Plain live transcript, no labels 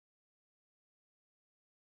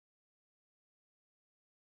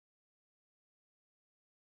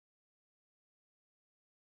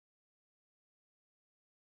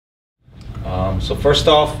So first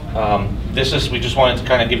off, we just wanted to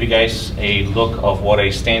kind of give you guys a look of what a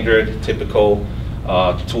standard, typical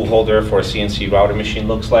tool holder for a CNC router machine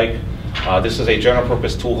looks like. This is a general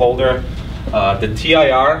purpose tool holder. The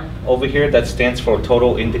TIR over here, that stands for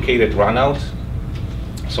total indicated runout.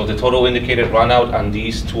 So the total indicated runout on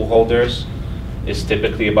these tool holders is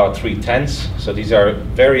typically about 3/10. So these are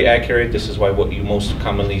very accurate. This is why what you most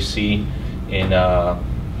commonly see in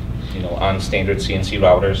on standard CNC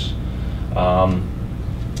routers.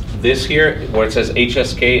 This here, where it says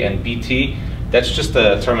HSK and BT, that's just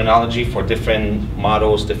the terminology for different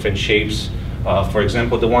models, different shapes. For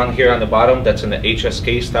example, the one here on the bottom, that's in the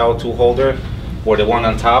HSK style tool holder, or the one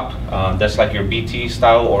on top, that's like your BT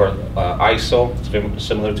style or ISO. It's very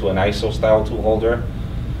similar to an ISO style tool holder.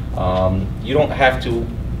 You don't have to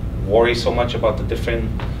worry so much about the different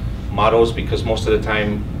models because most of the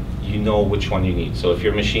time you know which one you need. So if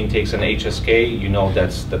your machine takes an HSK, you know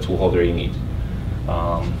that's the tool holder you need.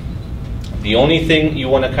 The only thing you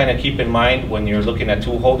want to kind of keep in mind when you're looking at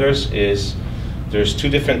tool holders is there's two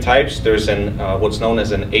different types. There's what's known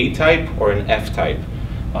as an A type or an F type.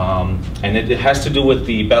 And it has to do with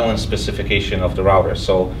the balance specification of the router.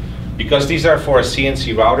 So because these are for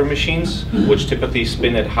CNC router machines, which typically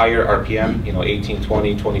spin at higher RPM, 18,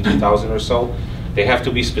 20, 22,000 or so, they have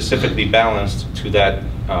to be specifically balanced to that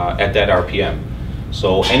at that RPM.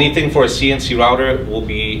 So anything for a CNC router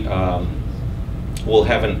will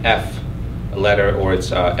have an F letter, or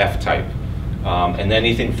it's F type. And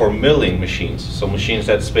anything for milling machines, so machines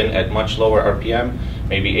that spin at much lower RPM,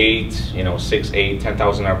 maybe 8, 6, 8,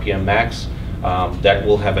 10,000 RPM max, that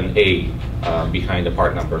will have an A behind the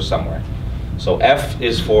part number somewhere. So F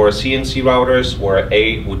is for CNC routers, where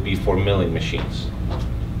A would be for milling machines.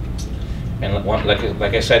 And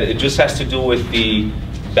like I said, it just has to do with the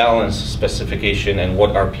balance specification and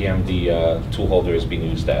what RPM the tool holder is being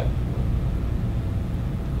used at.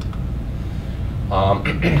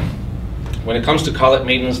 When it comes to collet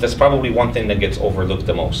maintenance, that's probably one thing that gets overlooked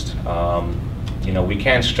the most. We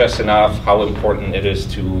can't stress enough how important it is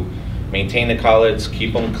to maintain the collets,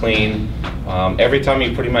 keep them clean. Every time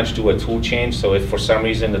you pretty much do a tool change, so if for some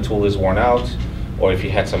reason the tool is worn out, or if you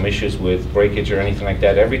had some issues with breakage or anything like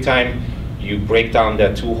that, every time you break down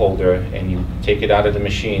that tool holder and you take it out of the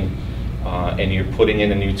machine and you're putting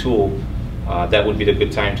in a new tool, that would be the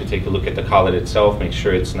good time to take a look at the collet itself, make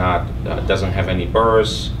sure it's not, doesn't have any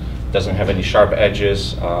burrs, doesn't have any sharp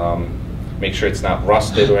edges, make sure it's not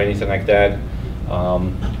rusted or anything like that.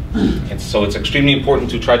 And so it's extremely important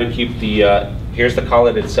to try to keep here's the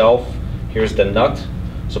collet itself, here's the nut.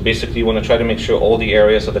 So basically you want to try to make sure all the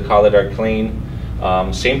areas of the collet are clean.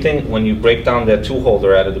 Same thing when you break down that tool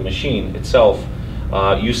holder out of the machine itself,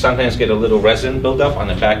 you sometimes get a little resin buildup on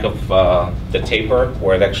the back of the taper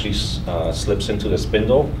where it actually slips into the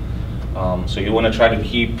spindle. So you want to try to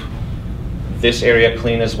keep this area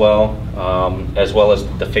clean as well as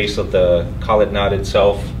the face of the collet nut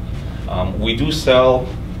itself. We do sell,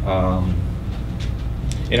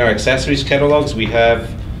 in our accessories catalogs, we have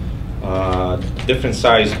different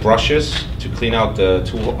size brushes to clean out the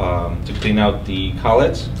tool, to clean out the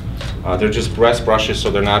collets. They're just brass brushes,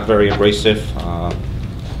 so they're not very abrasive.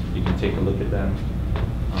 You can take a look at them.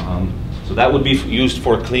 So that would be used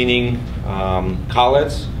for cleaning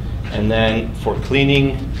collets, and then for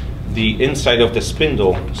cleaning the inside of the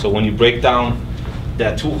spindle. So when you break down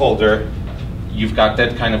that tool holder, you've got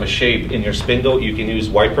that kind of a shape in your spindle. You can use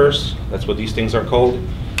wipers, that's what these things are called,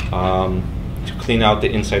 to clean out the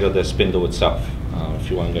inside of the spindle itself. If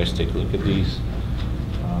you want guys to take a look at these.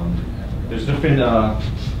 There's different,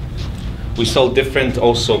 we sell different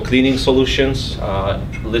also cleaning solutions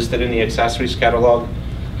listed in the accessories catalog.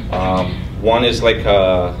 One is like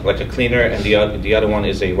a cleaner, and the other one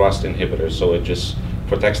is a rust inhibitor. So it just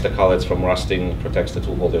protects the collets from rusting, protects the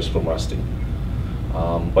tool holders from rusting.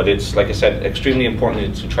 But it's, like I said, extremely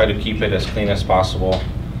important to try to keep it as clean as possible.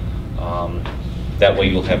 That way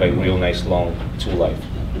you'll have a real nice long tool life.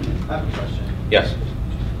 I have a question. Yes?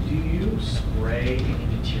 Do you spray any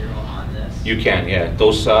material on this? You can, yeah.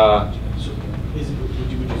 Those. So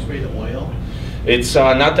would you spray the oil? It's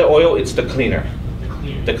not the oil, it's the cleaner. The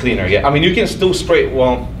cleaner? The cleaner, yeah. I mean, you can still spray,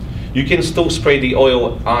 well, you can still spray the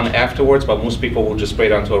oil on afterwards, but most people will just spray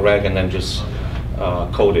it onto a rag and then just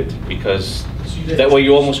coat it, because that way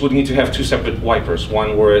you almost would need to have two separate wipers,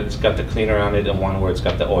 one where it's got the cleaner on it and one where it's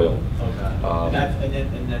got the oil. Okay. And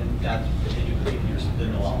then you clean your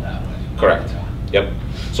spindle all that way? Correct. Okay. Yep.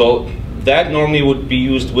 So that normally would be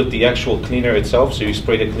used with the actual cleaner itself. So you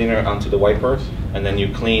spray the cleaner onto the wiper, and then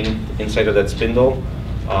you clean inside of that spindle.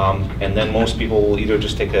 And then most people will either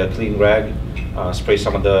just take a clean rag, spray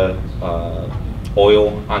some of the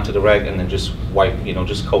oil onto the rag and then just wipe,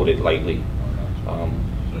 just coat it lightly.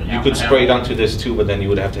 You could spray it onto this too, but then you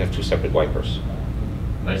would have to have two separate wipers.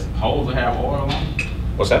 They supposed to have oil on?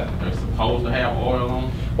 What's that? They're supposed to have oil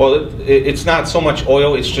on? Well, it's not so much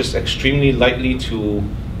oil, it's just extremely lightly to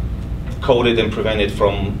coat it and prevent it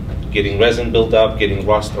from getting resin buildup, getting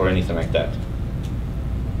rust, or anything like that.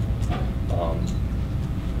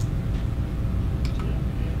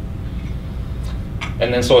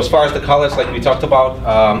 And then so as far as the collets, like we talked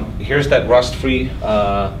about, here's that rust-free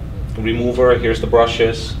remover, here's the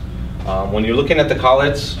brushes. When you're looking at the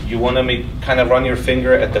collets, you want to kind of run your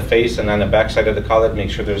finger at the face and on the back side of the collet, make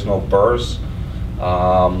sure there's no burrs,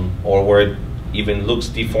 or where it even looks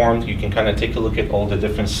deformed. You can kind of take a look at all the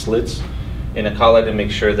different slits in a collet and make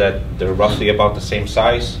sure that they're roughly about the same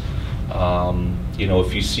size.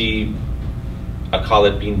 If you see a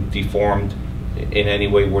collet being deformed in any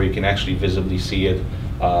way where you can actually visibly see it,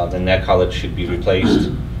 then that collet should be replaced.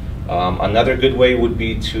 Another good way would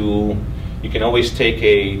be you can always take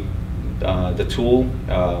the tool,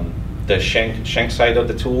 the shank side of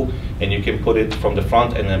the tool, and you can put it from the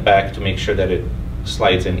front and then back to make sure that it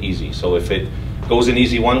slides in easy. So if it goes in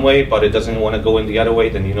easy one way, but it doesn't want to go in the other way,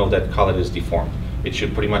 then you know that collet is deformed. It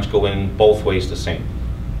should pretty much go in both ways the same.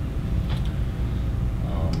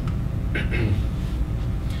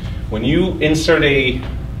 When you insert a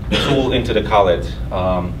tool into the collet,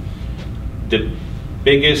 the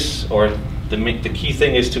biggest or the key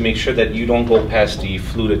thing is to make sure that you don't go past the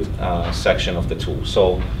fluted section of the tool.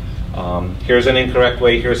 So here's an incorrect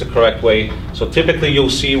way, here's a correct way. So typically you'll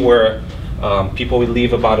see where people would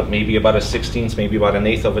leave maybe about a 1/16, maybe about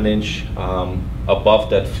 1/8 of an inch above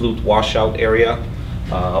that flute washout area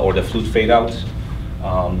or the flute fade out.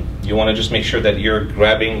 You want to just make sure that you're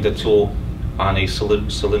grabbing the tool on a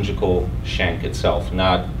cylindrical shank itself,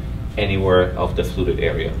 not anywhere of the fluted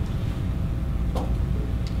area.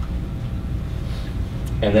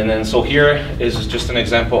 And then so here is just an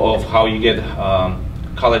example of how you get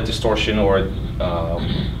collet distortion, or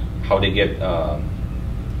how they get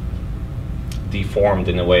deformed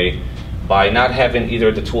in a way by not having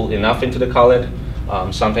either the tool enough into the collet.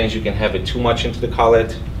 Sometimes you can have it too much into the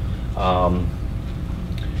collet.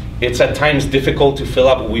 It's at times difficult to fill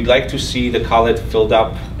up. We'd like to see the collet filled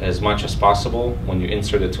up as much as possible when you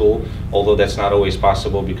insert a tool, although that's not always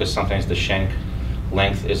possible because sometimes the shank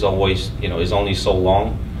length is only so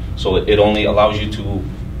long, so it only allows you to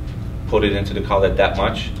put it into the collet that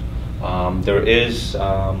much. There is,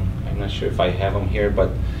 I'm not sure if I have them here,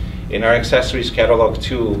 but in our accessories catalog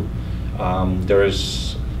too,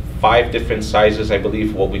 there's 5 different sizes, I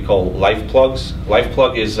believe, what we call life plugs. Life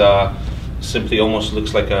plug is simply almost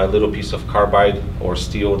looks like a little piece of carbide or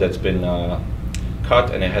steel that's been cut,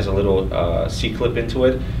 and it has a little C-clip into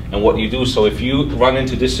it. And what you do, so if you run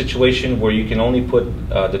into this situation where you can only put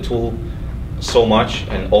the tool so much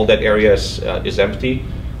and all that area is empty,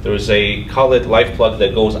 there is a collet life plug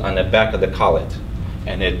that goes on the back of the collet,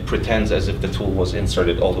 and it pretends as if the tool was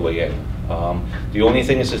inserted all the way in. The only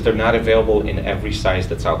thing is they're not available in every size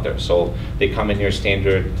that's out there. So they come in your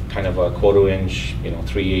standard kind of a 1/4 inch,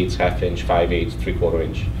 3/8, 1/2 inch, 5/8, 3/4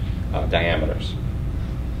 inch diameters.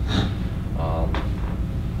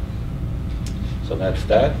 So that's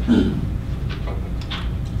that.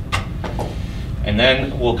 And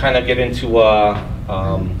then we'll kind of get into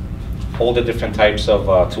all the different types of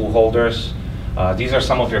tool holders. These are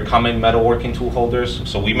some of your common metalworking tool holders.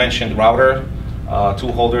 So we mentioned router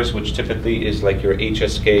tool holders, which typically is like your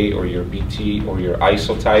HSK or your BT or your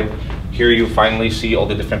ISO type. Here you finally see all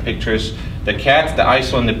the different pictures. The CAT, the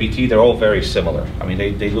ISO, and the BT, they're all very similar. I mean,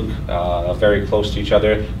 they look very close to each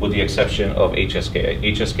other with the exception of HSK.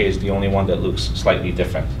 HSK is the only one that looks slightly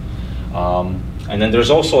different. And then there's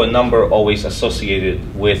also a number always associated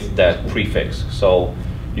with that prefix. So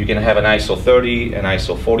you can have an ISO 30, an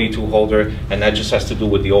ISO 40 tool holder, and that just has to do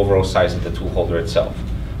with the overall size of the tool holder itself.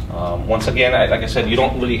 Once again, like I said, you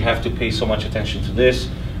don't really have to pay so much attention to this,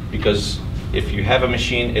 because if you have a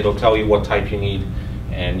machine, it'll tell you what type you need,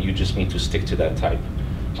 and you just need to stick to that type.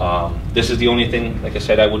 This is the only thing, like I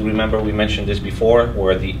said, I would remember we mentioned this before,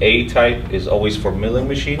 where the A type is always for milling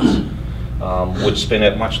machines, which spin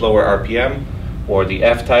at much lower RPM, or the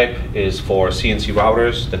F type is for CNC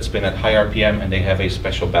routers that spin at high RPM, and they have a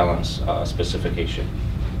special balance specification.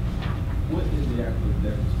 What is the actual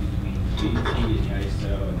difference between BT and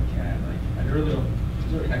ISO and CAD? Like,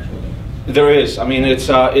 is there an actual difference? There is. I mean,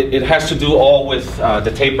 it has to do all with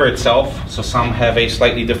the taper itself. So some have a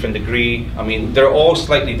slightly different degree. I mean, they're all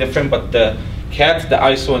slightly different, but the CAT, the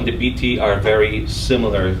ISO, and the BT are very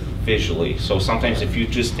similar visually. So sometimes if you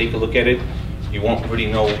just take a look at it, you won't really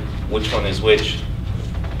know which one is which.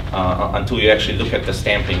 until you actually look at the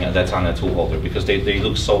stamping that's on a tool holder, because they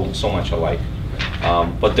look so much alike.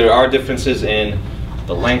 But there are differences in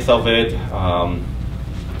the length of it,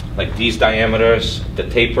 like these diameters, the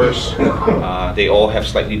tapers, they all have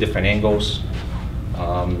slightly different angles.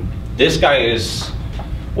 This guy is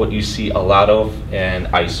what you see a lot of in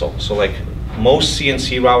ISO. So like most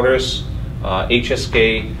CNC routers,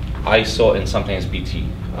 HSK, ISO, and sometimes BT.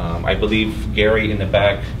 I believe Gary in the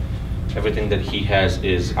back, everything that he has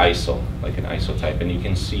is ISO, like an ISO type. And you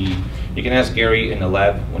can see, you can ask Gary in the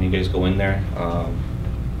lab when you guys go in there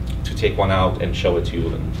to take one out and show it to you,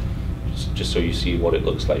 and just so you see what it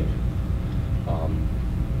looks like.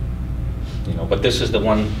 You know, but this is the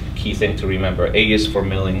one key thing to remember. A is for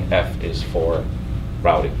milling, F is for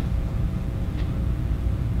routing.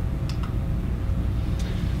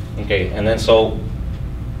 Okay, and then so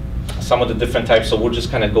some of the different types, so we'll just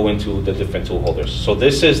kind of go into the different tool holders. So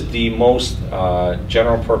this is the most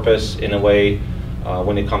general purpose in a way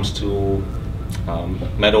when it comes to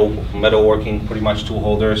metalworking, pretty much tool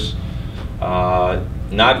holders.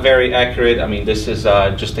 Not very accurate. I mean, this is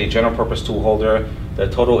just a general purpose tool holder. The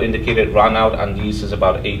total indicated run out on these is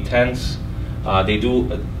about 8/10.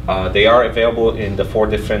 They are available in the 4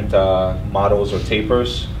 different models or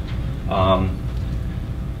tapers.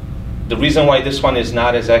 The reason why this one is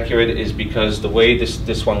not as accurate is because the way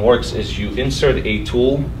this one works is you insert a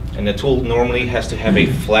tool, and the tool normally has to have a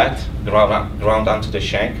flat ground onto the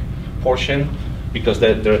shank portion, because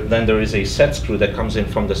then there is a set screw that comes in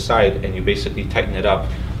from the side, and you basically tighten it up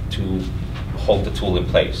to hold the tool in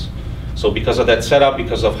place. So because of that setup,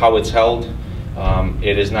 because of how it's held,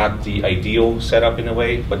 it is not the ideal setup in a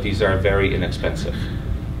way, but these are very inexpensive.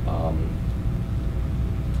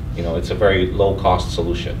 You know, it's a very low cost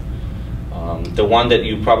solution. The one that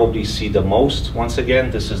you probably see the most, once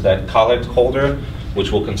again, this is that collet holder,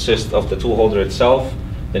 which will consist of the tool holder itself.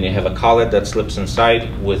 Then you have a collet that slips inside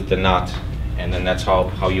with the nut, and then that's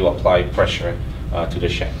how you apply pressure to the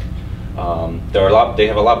shank. They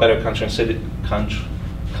have a lot better concentricity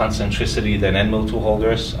than end mill tool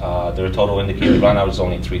holders. Their total indicated run out is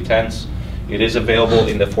only 3/10. It is available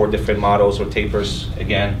in the 4 different models or tapers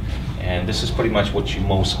again, and this is pretty much what you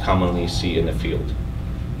most commonly see in the field.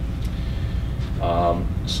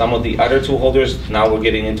 Some of the other tool holders, now we're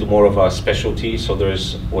getting into more of a specialty. So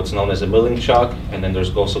there's what's known as a milling chuck, and then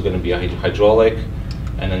there's also going to be a hydraulic,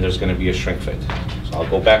 and then there's going to be a shrink fit. So I'll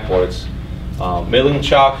go backwards. Milling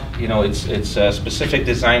chuck, you know, it's a specific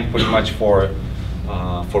design pretty much for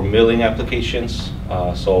milling applications.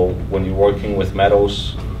 So when you're working with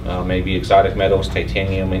metals, maybe exotic metals,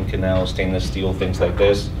 titanium, Inconel, stainless steel, things like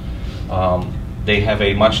this, they have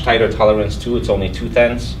a much tighter tolerance too. It's only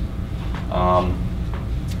 2/10.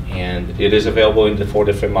 And it is available in the 4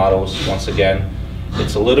 different models. Once again,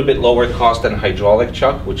 it's a little bit lower cost than hydraulic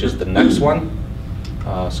chuck, which is the next one.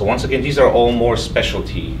 So once again, these are all more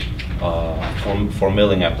specialty for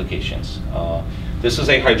milling applications. This is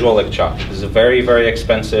a hydraulic chuck. This is a very, very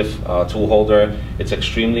expensive tool holder. It's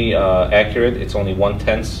extremely accurate. It's only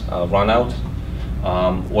 1/10 run out.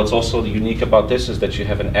 What's also unique about this is that you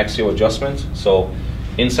have an axial adjustment. So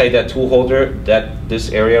inside that tool holder,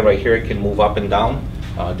 this area right here can move up and down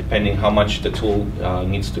depending how much the tool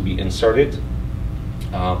needs to be inserted.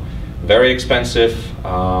 Very expensive.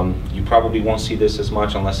 You probably won't see this as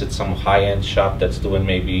much unless it's some high-end shop that's doing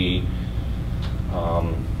maybe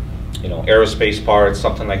you know, aerospace parts,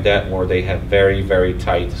 something like that, where they have very, very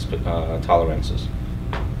tight tolerances.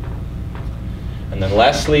 And then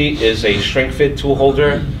lastly is a shrink fit tool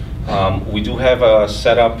holder. We do have a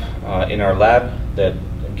setup in our lab that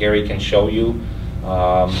Gary can show you.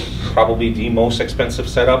 Probably the most expensive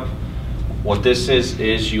setup. What this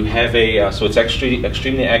is you have a, so it's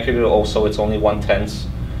extremely accurate, also it's only 1/10.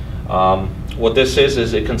 What this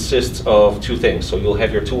is it consists of 2 things. So you'll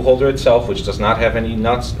have your tool holder itself, which does not have any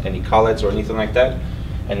nuts, any collets, or anything like that.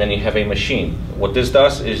 And then you have a machine. What this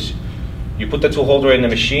does is you put the tool holder in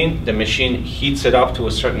the machine heats it up to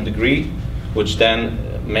a certain degree, which then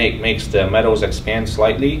makes the metals expand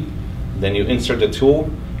slightly. Then you insert the tool,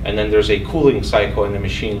 and then there's a cooling cycle in the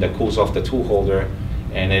machine that cools off the tool holder,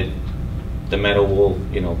 and the metal will,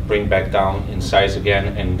 you know, bring back down in size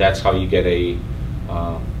again, and that's how you get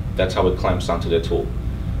that's how it clamps onto the tool.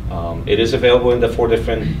 It is available in the 4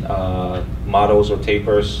 different models or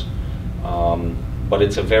tapers, but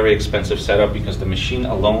it's a very expensive setup because the machine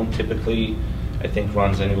alone typically, I think,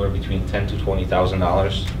 runs anywhere between $10,000 to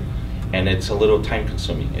 $20,000, and it's a little time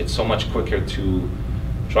consuming. It's so much quicker to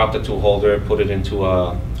drop the tool holder, put it into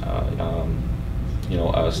a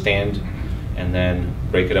stand, and then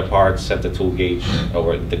break it apart, set the tool gauge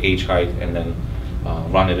or the gauge height, and then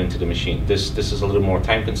run it into the machine. This is a little more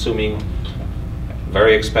time consuming,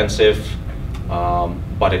 very expensive,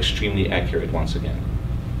 but extremely accurate once again.